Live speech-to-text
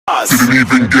stars. Didn't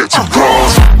even get to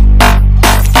cross.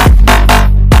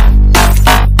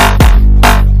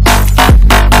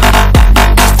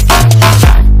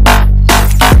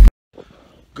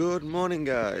 Good morning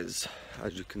guys,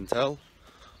 as you can tell,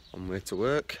 on my way to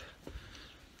work,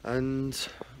 and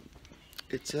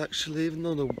it's actually, even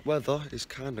though the weather is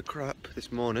kind of crap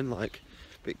this morning, like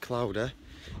a bit cloudy,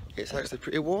 it's actually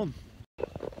pretty warm.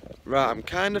 Right, I'm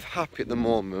kind of happy at the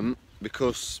moment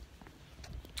because,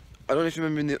 I don't know if you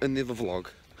remember in the other vlog,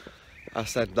 I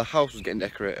said the house was getting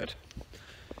decorated,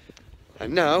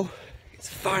 and now it's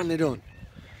finally done.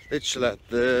 Literally,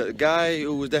 the guy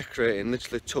who was decorating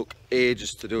literally took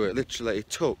ages to do it. Literally,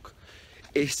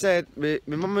 he said, my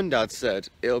mum and dad said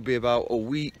it'll be about a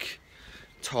week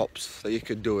tops that you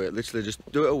could do it. Literally, just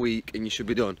do it a week and you should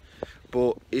be done.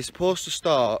 But it's supposed to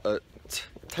start at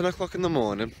 10 o'clock in the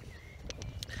morning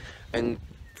and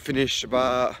finish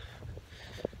about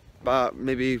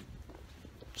maybe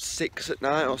 6 at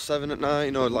night or 7 at night,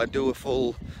 you know, like do a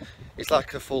full, it's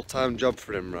like a full-time job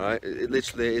for him, right? It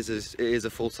literally is a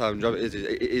full-time job. It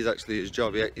is actually his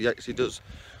job. He actually does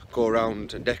go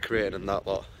around and decorate and that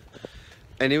lot.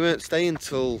 And he weren't staying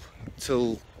till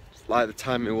like the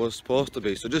time it was supposed to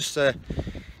be. So just say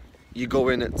you go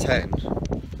in at 10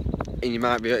 and you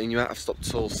might have to stop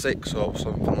till 6 or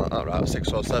something like that, right?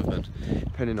 6 or 7,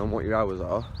 depending on what your hours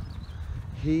are.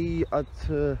 He had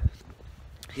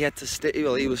to stay,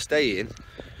 well, he was staying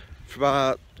for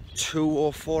about 2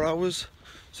 or 4 hours.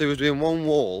 So he was doing one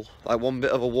wall, like one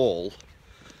bit of a wall,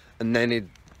 and then he'd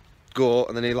go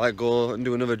and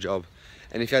do another job.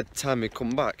 And if he had time, he'd come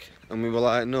back. And we were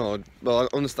like, no, well,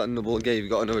 understandable, Gabe,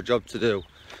 you've got another job to do,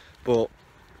 but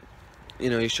you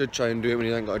know, you should try and do it when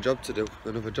you ain't got a job to do,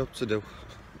 another job to do.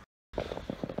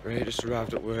 Right, just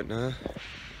arrived at work now.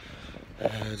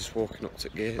 Just walking up to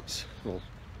gates, well,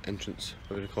 entrance,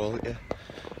 whatever you call it, yeah.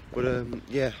 But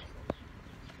yeah,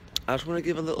 I just want to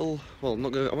give a little, well, I'm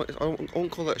not going to, I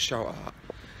won't call it a shout out,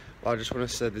 but I just want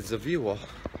to say there's a viewer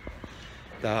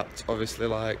that obviously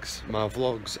likes my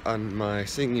vlogs and my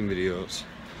singing videos.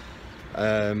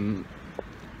 I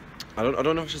don't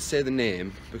know if I should say the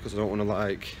name because I don't want to,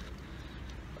 like,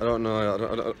 I don't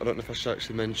know if I should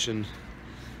actually mention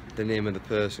the name of the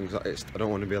person, because I don't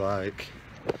want to be like,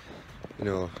 you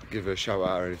know, give her a shout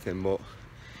out or anything. But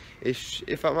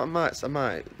if I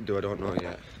might do, I don't know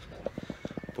yet.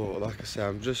 But like I say,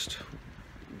 I'm just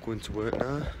going to work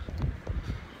now,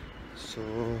 so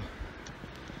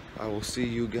I will see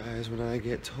you guys when I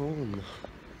get home.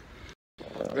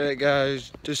 Right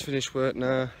guys, just finished work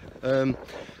now.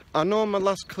 I know in my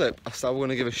last clip I said I was going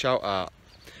to give a shout out,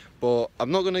 but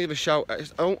I'm not going to give a shout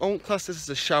out. I won't class this as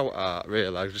a shout out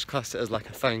really, I just class it as like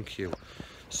a thank you.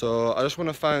 So I just want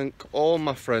to thank all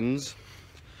my friends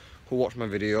who watch my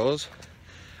videos.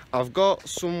 I've got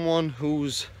someone who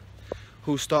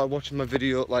started watching my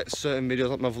video, like certain videos,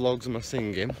 like my vlogs and my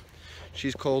singing.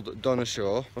 She's called Donna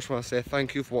Shaw. I just want to say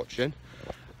thank you for watching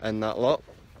and that lot.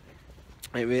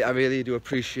 I really do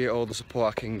appreciate all the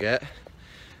support I can get.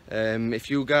 If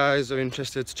you guys are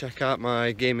interested to check out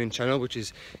my gaming channel, which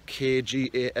is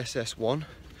KGASS1,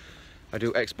 I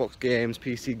do Xbox games,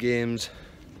 PC games,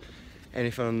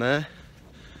 anything on there.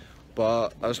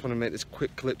 But I just want to make this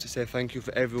quick clip to say thank you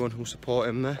for everyone who's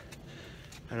supporting me,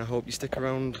 and I hope you stick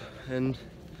around, and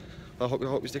I hope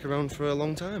you stick around for a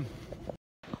long time.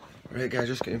 Right guys,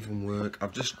 just getting from work.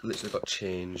 I've just literally got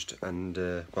changed, and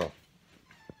well,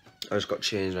 I just got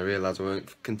changed and I realised I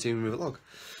won't continue with the vlog.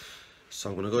 So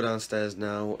I'm going to go downstairs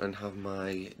now and have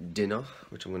my dinner,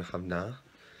 which I'm going to have now.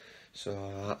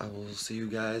 So I will see you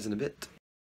guys in a bit.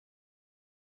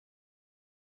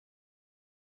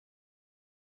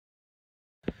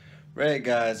 Right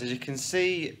guys, as you can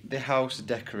see, the house is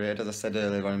decorated, as I said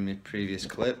earlier on in my previous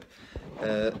clip.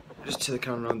 Just to the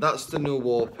camera around, that's the new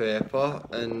wallpaper,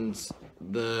 and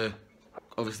the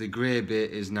obviously grey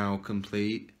bit is now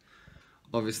complete.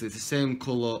 Obviously it's the same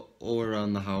colour all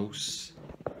around the house.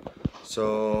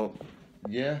 So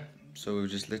yeah, so we've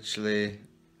just literally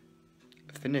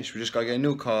finished. We just gotta get a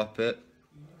new carpet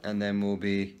and then we'll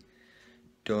be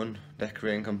done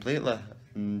decorating completely.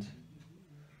 And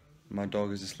my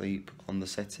dog is asleep on the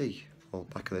settee, or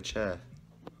back of the chair.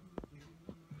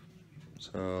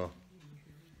 So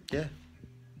yeah.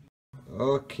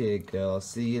 Okay girl,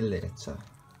 see you later.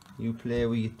 You play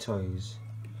with your toys.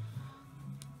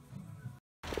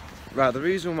 Right, the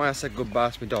reason why I said goodbye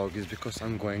to my dog is because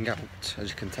I'm going out, as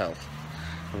you can tell.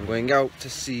 I'm going out to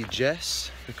see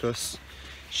Jess because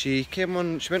she went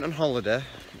on holiday.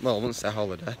 Well, I wouldn't say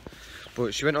holiday,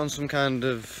 but she went on some kind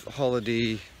of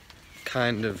holiday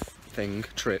kind of thing,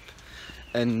 trip,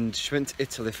 and she went to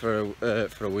Italy for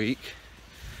a week.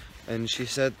 and she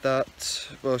said that,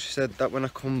 well, she said that when I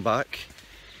come back,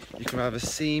 you can either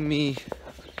see me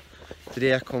the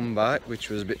day I come back, which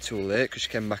was a bit too late because she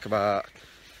came back about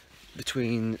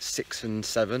between 6 and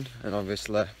 7, and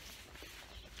obviously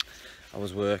I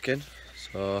was working,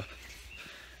 so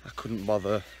I couldn't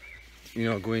bother, you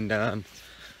know, going down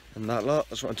and that lot. I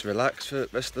just wanted to relax for the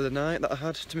rest of the night that I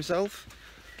had to myself,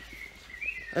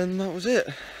 and that was it.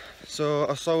 So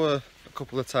I saw her a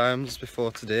couple of times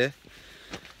before today,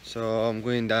 so I'm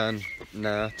going down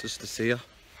now just to see her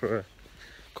for a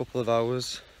couple of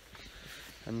hours,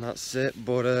 and that's it.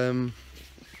 But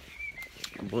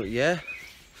yeah,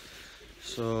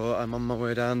 so I'm on my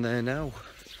way down there now,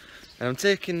 and I'm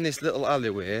taking this little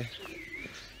alleyway.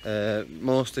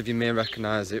 Most of you may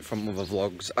recognise it from other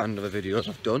vlogs and other videos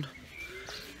I've done,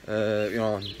 you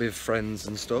know, with friends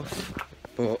and stuff.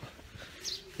 But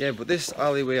yeah, but this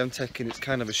alleyway I'm taking, it's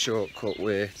kind of a shortcut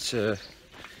way to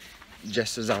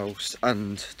Jess's house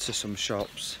and to some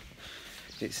shops.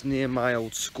 It's near my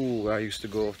old school where I used to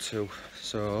go to,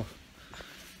 so,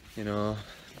 you know,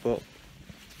 but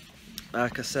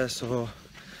like I said, so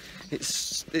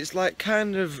it's like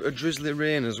kind of a drizzly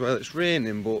rain as well. It's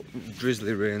raining, but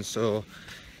drizzly rain, so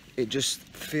it just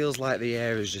feels like the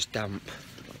air is just damp.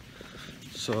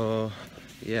 So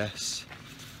yes,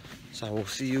 so I will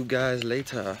see you guys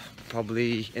later,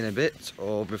 probably in a bit,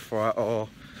 or or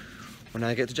when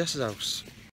I get to Jess's house.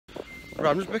 Right,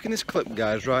 I'm just making this clip,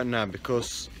 guys, right now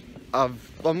because I'm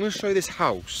going to show you this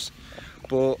house,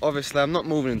 but obviously I'm not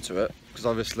moving into it, because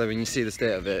obviously when you see the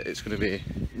state of it, it's going to be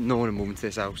no one moving to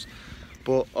this house.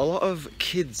 But a lot of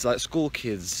kids, like school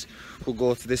kids, will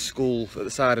go to this school at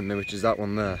the side of me, which is that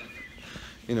one there.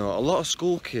 You know, a lot of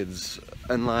school kids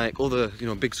and like other, you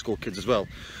know, big school kids as well,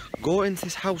 go into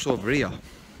this house over here.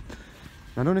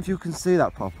 I don't know if you can see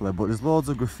that properly, but there's loads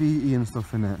of graffiti and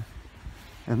stuff in it.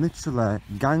 And literally,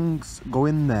 gangs go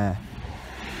in there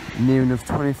near enough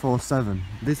 24/7.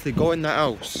 They go in that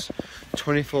house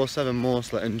 24/7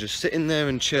 mostly and just sit in there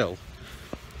and chill,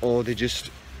 or they just,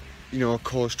 you know,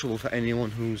 cause trouble for anyone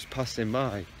who's passing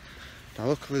by. Now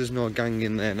luckily there's no gang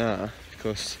in there now,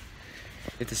 because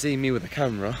if they see me with a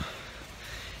camera,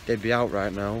 they'd be out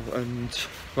right now, and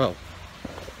well,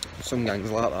 some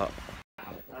gangs like that.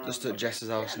 Just at Jess's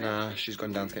house now, she's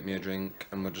gone down to get me a drink,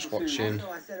 and we're just watching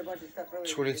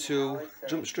 22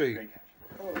 Jump Street.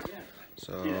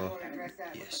 So,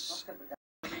 yes.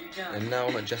 And now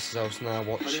I'm at Jess's house now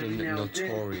watching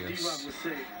Notorious.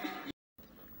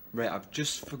 Right, I've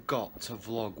just forgot to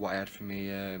vlog what I had for me,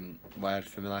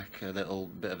 like a little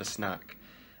bit of a snack,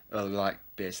 like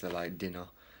basically like dinner.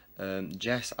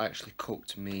 Jess actually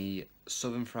cooked me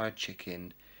southern fried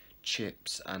chicken,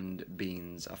 chips and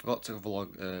beans. I forgot to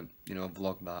vlog, you know,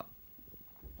 vlog that.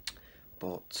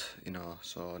 But you know,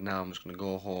 so now I'm just gonna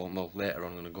go home. Well, later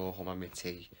on, I'm gonna go home and have my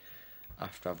tea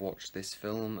after I've watched this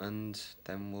film, and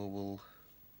then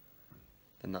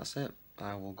then that's it.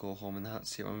 I will go home and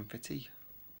see what I'm having for tea.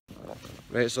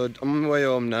 Right, so I'm on my way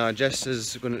home now. Jess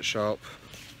is going to the shop,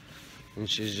 and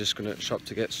she's just going to the shop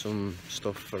to get some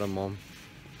stuff for her mum,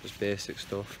 just basic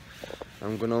stuff.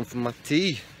 I'm going home for my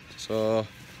tea, so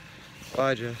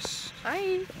bye Jess.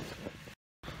 Bye.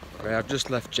 Right, I've just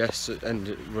left Jess at End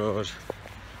Road,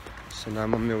 so now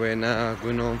I'm on my way now,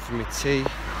 going home for my tea.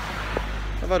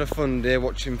 I've had a fun day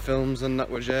watching films and that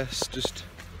with Jess, just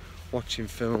watching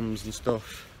films and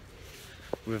stuff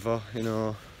with her, you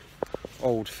know,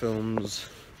 old films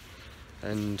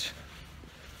and,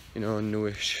 you know,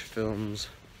 newish films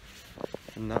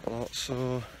and that lot.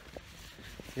 So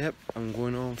yep, I'm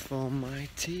going home for my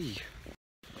tea.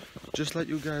 Just let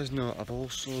you guys know, I've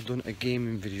also done a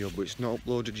gaming video, but it's not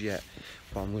uploaded yet,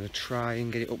 but I'm going to try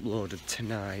and get it uploaded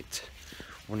tonight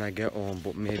when I get home.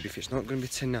 But maybe if it's not going to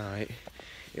be tonight,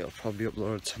 it'll probably be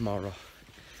uploaded tomorrow.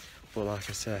 But like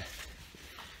I say,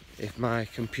 if my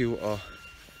computer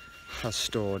has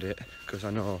stored it, because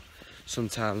I know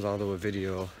sometimes I'll do a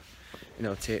video and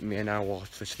it'll take me an hour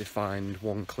to literally find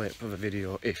one clip of a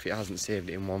video if it hasn't saved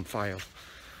it in one file.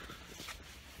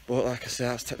 But like I say,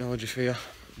 that's technology for you.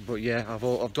 But yeah,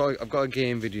 I've got a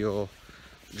game video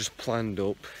just planned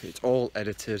up. It's all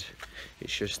edited.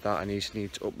 It's just that I just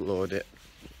need to upload it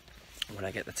when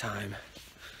I get the time.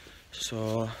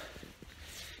 So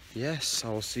yes,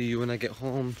 I'll see you when I get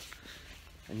home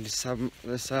and decide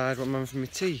what I'm having for my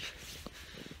tea.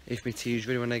 If my tea is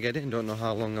ready when I get in, don't know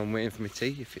how long I'm waiting for my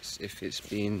tea, if it's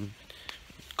being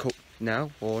cooked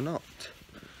now or not.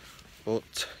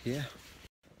 But yeah.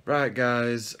 Right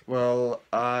guys, well,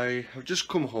 I have just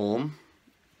come home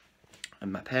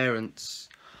and my parents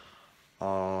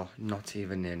are not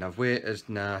even in. I've waited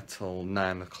now till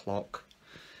 9 o'clock,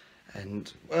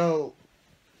 and well,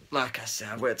 like I said,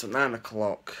 I waited till 9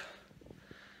 o'clock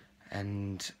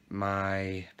and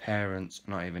my parents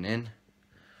are not even in.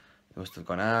 They must have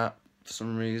gone out for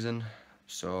some reason.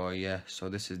 So yeah, so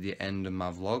this is the end of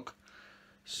my vlog.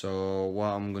 So what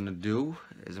I'm gonna do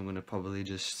is I'm gonna probably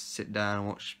just sit down and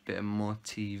watch a bit more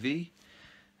TV,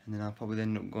 and then I'll probably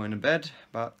end up going to bed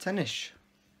about 10ish,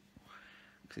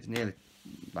 because it's nearly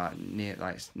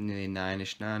nearly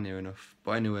 9ish now, near enough.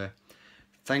 But anyway,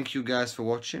 thank you guys for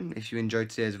watching. If you enjoyed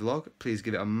today's vlog, please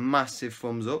give it a massive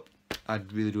thumbs up. I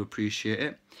really do appreciate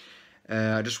it.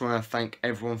 I just want to thank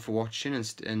everyone for watching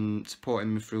and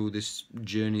supporting me through this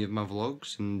journey of my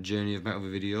vlogs and journey of my other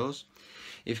videos.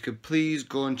 If you could please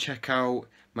go and check out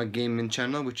my gaming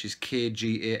channel, which is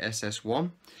KG8SS1.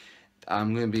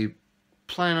 I'm going to be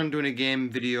planning on doing a game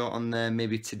video on there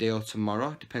maybe today or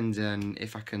tomorrow, depends on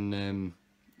if I can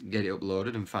get it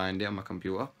uploaded and find it on my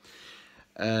computer.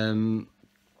 And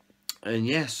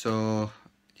yeah, so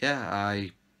yeah,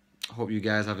 I hope you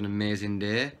guys have an amazing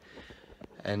day,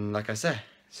 and like I said,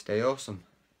 stay awesome.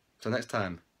 Till next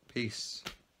time, peace.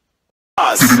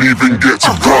 Didn't even get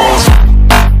to cross.